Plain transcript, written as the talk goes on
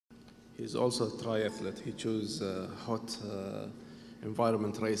He's also a triathlete. He chose hot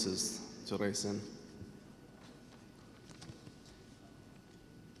environment races to race in.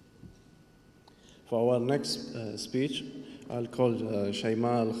 For our next speech, I'll call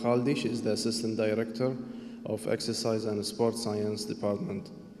Shaima Al Khaldi. She is the Assistant Director of Exercise and Sport Science Department.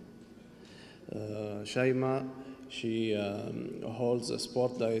 Shaima, she holds a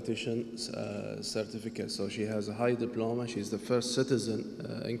sport dietitian certificate, so she has a high diploma. She's the first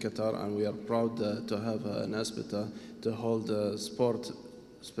citizen in Qatar, and we are proud to have an Aspetar to hold a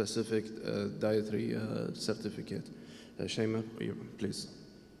sport-specific dietary certificate. Shaima, please.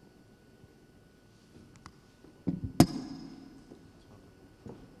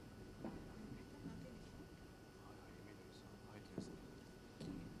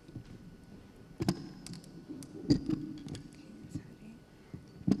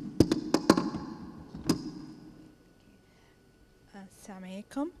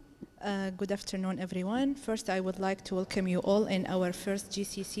 Good afternoon, everyone. First, I would like to welcome you all in our first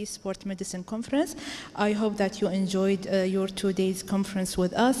GCC Sport Medicine Conference. I hope that you enjoyed your 2 days conference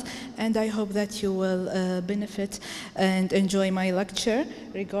with us, and I hope that you will benefit and enjoy my lecture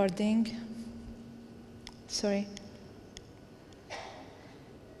regarding,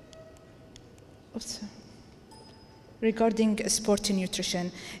 regarding sport and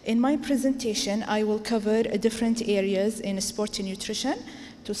nutrition. In my presentation, I will cover different areas in sport and nutrition.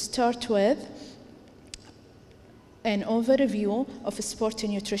 To start with, an overview of sport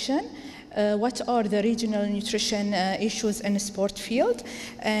and nutrition, what are the regional nutrition issues in the sport field,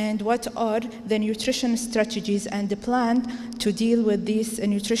 and what are the nutrition strategies and the plan to deal with these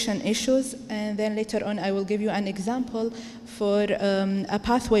nutrition issues. And then later on, I will give you an example for a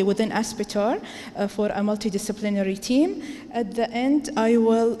pathway within Aspetar for a multidisciplinary team. At the end, I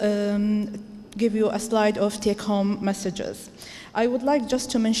will give you a slide of take-home messages. I would like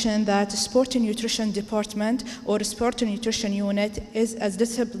just to mention that Sport and Nutrition Department or Sport and Nutrition Unit is a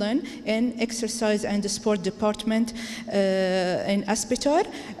discipline in Exercise and Sport Department in Aspetar,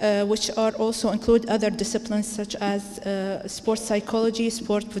 which are also include other disciplines such as sports psychology,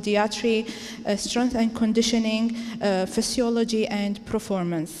 sport podiatry, strength and conditioning, physiology, and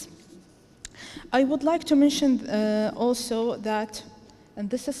performance. I would like to mention also that in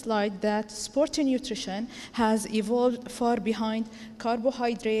this slide that sport and nutrition has evolved far behind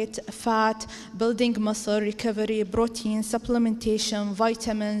carbohydrate, fat, building muscle, recovery, protein, supplementation,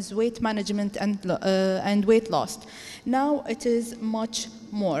 vitamins, weight management, and weight loss. Now it is much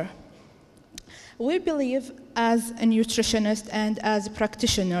more. We believe as a nutritionist and as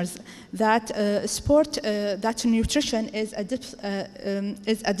practitioners that that nutrition is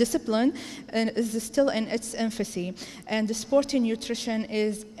a discipline and is still in its infancy, and the sport and nutrition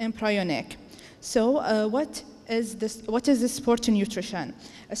is embryonic. So what is the sport and nutrition?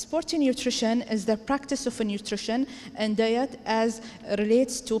 A sport and nutrition is the practice of a nutrition and diet as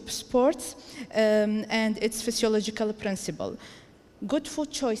relates to sports and its physiological principle. Good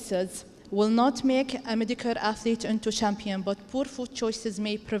food choices will not make a mediocre athlete into champion, but poor food choices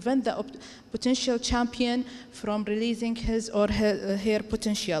may prevent the potential champion from releasing his or her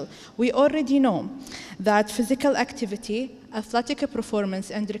potential. We already know that physical activity, athletic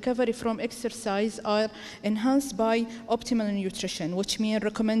performance, and recovery from exercise are enhanced by optimal nutrition, which means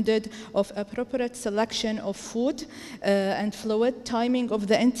recommended of appropriate selection of food and fluid, timing of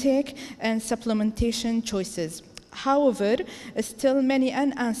the intake, and supplementation choices. However, still many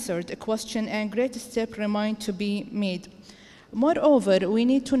unanswered questions and great steps remain to be made. Moreover, we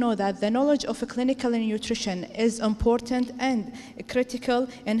need to know that the knowledge of clinical nutrition is important and critical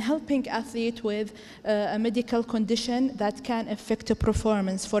in helping athletes with a medical condition that can affect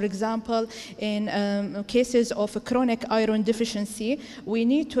performance. For example, in cases of chronic iron deficiency, we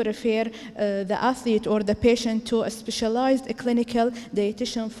need to refer the athlete or the patient to a specialized clinical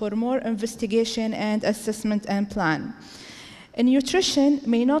dietitian for more investigation and assessment and plan. And nutrition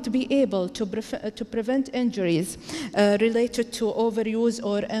may not be able to prevent injuries related to overuse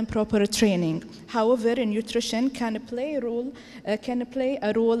or improper training. However, nutrition can play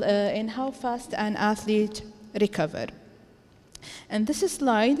a role in how fast an athlete recovers. In this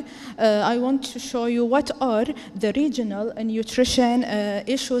slide, I want to show you what are the regional nutrition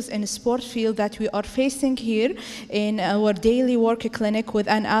issues in the sport field that we are facing here in our daily work clinic with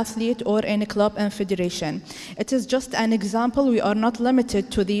an athlete or in a club and federation. It is just an example. We are not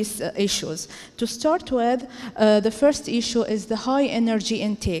limited to these issues. To start with, the first issue is the high energy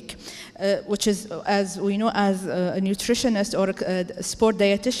intake. Which is, as we know, as a nutritionist or a sport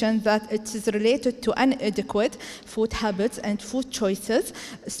dietitian, that it is related to inadequate food habits and food choices,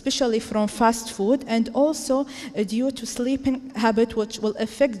 especially from fast food, and also due to sleeping habit, which will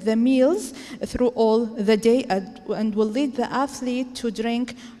affect the meals through all the day and will lead the athlete to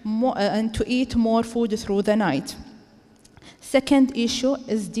drink more and to eat more food through the night. Second issue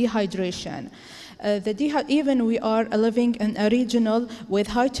is dehydration. Even we are living in a regional with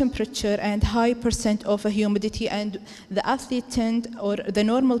high temperature and high percent of humidity, and the athlete tend, or the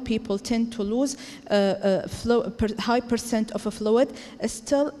normal people tend to lose high percent of a fluid.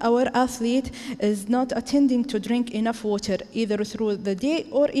 Still, our athlete is not attending to drink enough water either through the day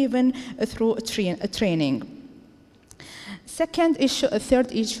or even through training. Third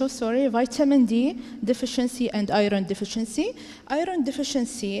issue, vitamin D deficiency and iron deficiency. Iron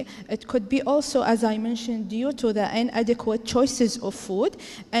deficiency, it could be also, as I mentioned, due to the inadequate choices of food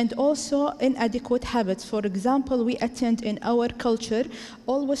and also inadequate habits. For example, we attend in our culture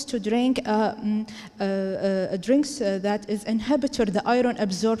always to drink drinks that is inhibitor the iron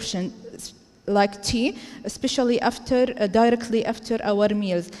absorption, like tea, especially directly after our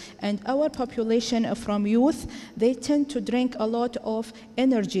meals. And our population from youth, they tend to drink a lot of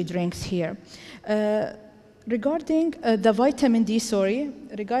energy drinks here. Regarding the vitamin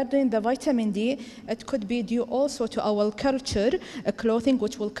D, it could be due also to our culture, clothing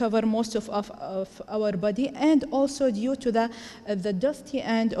which will cover most of our body, and also due to the dusty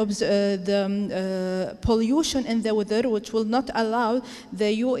and the pollution in the weather, which will not allow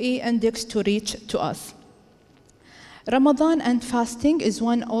the UE index to reach to us. Ramadan and fasting is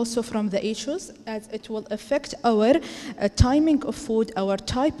one also from the issues, as it will affect our timing of food, our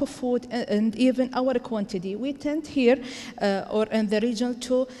type of food, and even our quantity. We tend here or in the region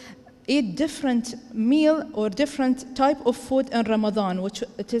to eat different meal or different type of food in Ramadan, which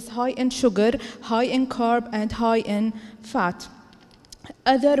it is high in sugar, high in carb, and high in fat.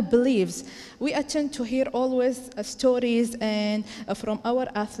 Other beliefs. We attend to hear always stories and from our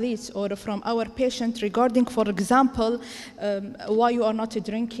athletes or from our patients regarding, for example, why you are not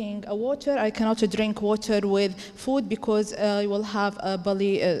drinking water. I cannot drink water with food because I will have a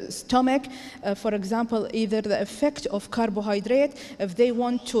belly stomach. For example, either the effect of carbohydrate. If they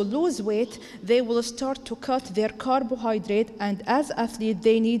want to lose weight, they will start to cut their carbohydrate, and as athletes,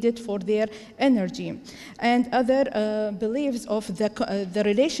 they need it for their energy. And other beliefs of the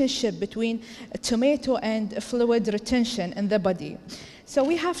relationship between tomato and fluid retention in the body. So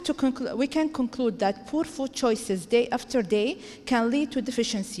we can conclude that poor food choices day after day can lead to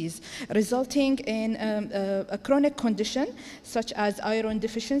deficiencies, resulting in a chronic condition such as iron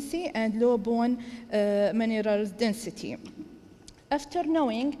deficiency and low bone mineral density. After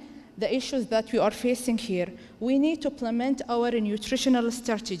knowing the issues that we are facing here, we need to implement our nutritional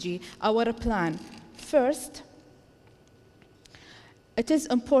strategy, our plan. First, it is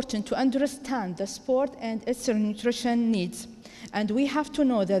important to understand the sport and its nutrition needs. And we have to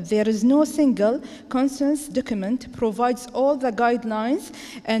know that there is no single consensus document provides all the guidelines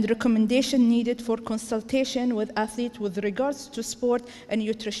and recommendations needed for consultation with athletes with regards to sport and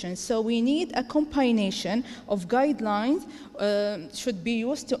nutrition. So we need a combination of guidelines should be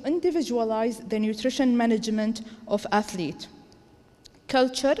used to individualize the nutrition management of athletes.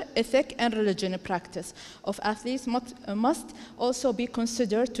 Culture, ethic, and religion practice of athletes must also be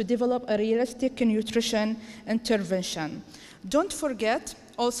considered to develop a realistic nutrition intervention. Don't forget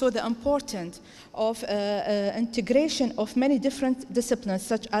also the importance of integration of many different disciplines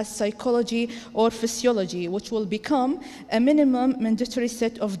such as psychology or physiology, which will become a minimum mandatory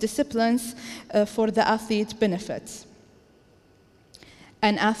set of disciplines for the athlete benefits.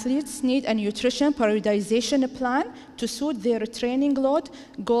 And athletes need a nutrition periodization plan to suit their training load,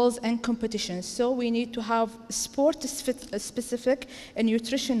 goals, and competitions. So we need to have sport-specific and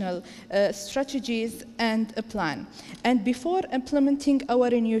nutritional strategies and a plan. And before implementing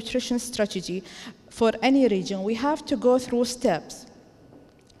our nutrition strategy for any region, we have to go through steps.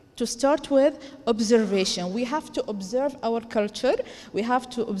 To start with, observation. We have to observe our culture, we have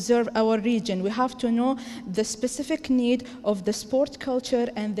to observe our region, we have to know the specific need of the sport culture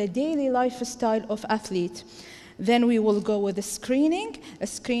and the daily lifestyle of athletes. Then we will go with a screening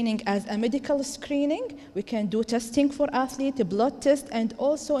as a medical screening. We can do testing for athletes, a blood test, and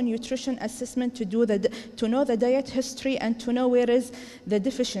also a nutrition assessment to know the diet history and to know where is the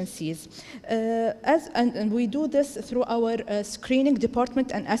deficiencies. And we do this through our screening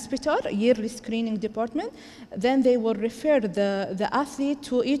department and Aspetar, yearly screening department. Then they will refer the athlete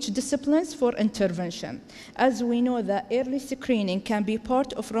to each discipline for intervention. As we know, the early screening can be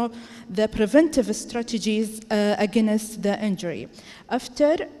part of the preventive strategies against the injury.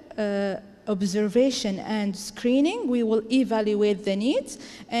 After observation and screening, we will evaluate the needs,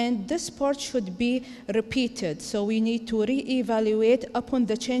 and this part should be repeated. So we need to re-evaluate upon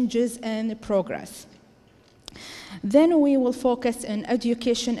the changes and progress. Then we will focus on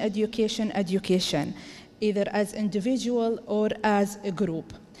education, education, education, either as individual or as a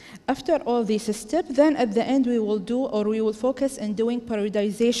group. After all these steps, then at the end we will focus on doing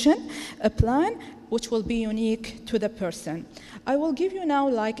periodization, a plan which will be unique to the person. I will give you now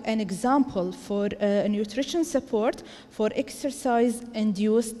like an example for nutrition support for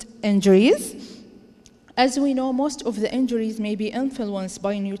exercise-induced injuries. As we know, most of the injuries may be influenced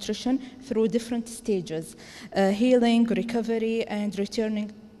by nutrition through different stages, healing, recovery, and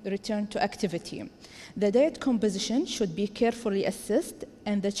return to activity. The diet composition should be carefully assessed,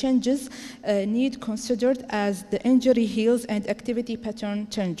 and the changes need considered as the injury heals and activity pattern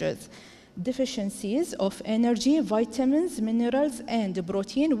changes. Deficiencies of energy, vitamins, minerals, and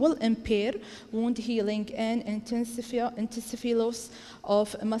protein will impair wound healing and intensify loss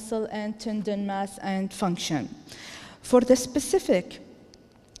of muscle and tendon mass and function. For the specific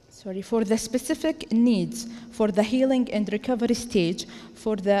needs for the healing and recovery stage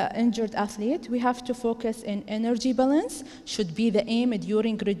for the injured athlete, we have to focus on energy balance, should be the aim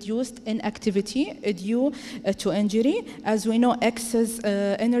during reduced inactivity due to injury. As we know, excess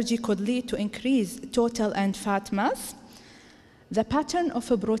energy could lead to increased total and fat mass. The pattern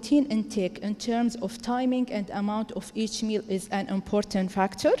of a protein intake in terms of timing and amount of each meal is an important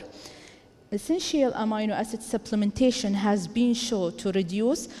factor. Essential amino acid supplementation has been shown to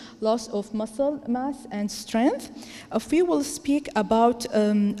reduce loss of muscle mass and strength. If we will speak about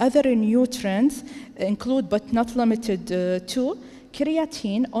other nutrients, include but not limited to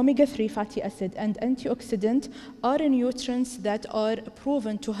creatine, omega-3 fatty acid, and antioxidant are nutrients that are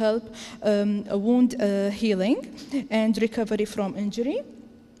proven to help wound healing and recovery from injury.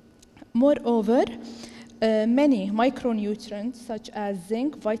 Moreover, many micronutrients such as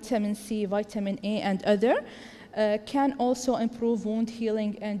zinc, vitamin C, vitamin A, and other can also improve wound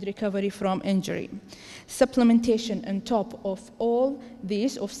healing and recovery from injury. Supplementation on top of all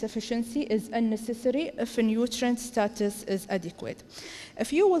these of sufficiency is unnecessary if a nutrient status is adequate.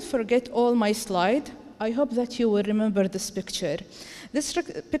 If you will forget all my slide, I hope that you will remember this picture. This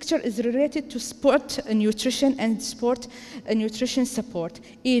picture is related to sport nutrition and sport nutrition support,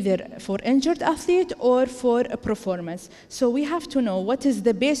 either for injured athlete or for a performance. So we have to know what is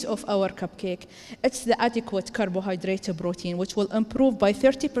the base of our cupcake. It's the adequate carbohydrate protein, which will improve by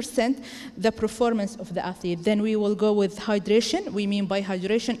 30% the performance of the athlete. Then we will go with hydration. We mean by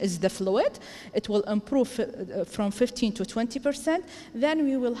hydration is the fluid. It will improve from 15 to 20%. Then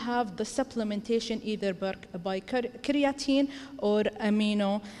we will have the supplementation either by creatine or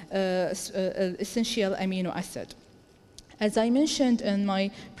essential amino acid. As I mentioned in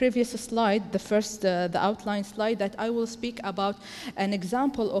my previous slide, the outline slide, that I will speak about an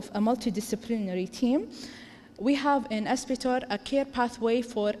example of a multidisciplinary team. We have in Aspetar a care pathway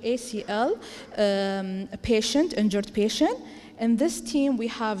for ACL injured patient. In this team, we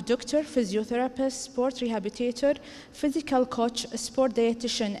have doctor, physiotherapist, sport rehabilitator, physical coach, sport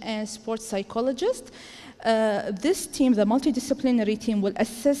dietitian, and sport psychologist. This team, the multidisciplinary team, will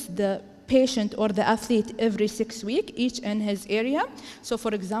assess the patient or the athlete every 6 weeks, each in his area. So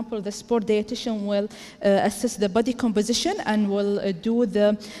for example, the sport dietitian will assess the body composition and will do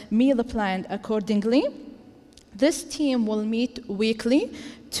the meal plan accordingly. This team will meet weekly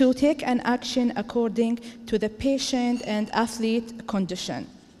to take an action according to the patient and athlete condition.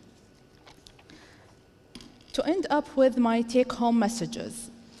 To end up with my take-home messages.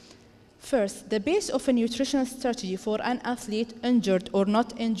 First, the base of a nutritional strategy for an athlete, injured or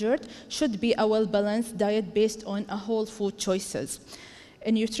not injured, should be a well-balanced diet based on whole food choices.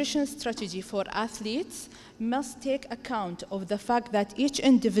 A nutrition strategy for athletes must take account of the fact that each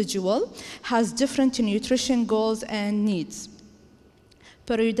individual has different nutrition goals and needs.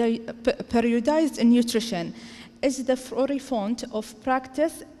 Periodized nutrition is the forefront of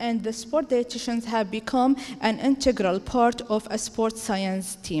practice, and the sport dietitians have become an integral part of a sports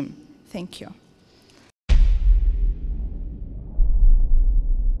science team. Thank you.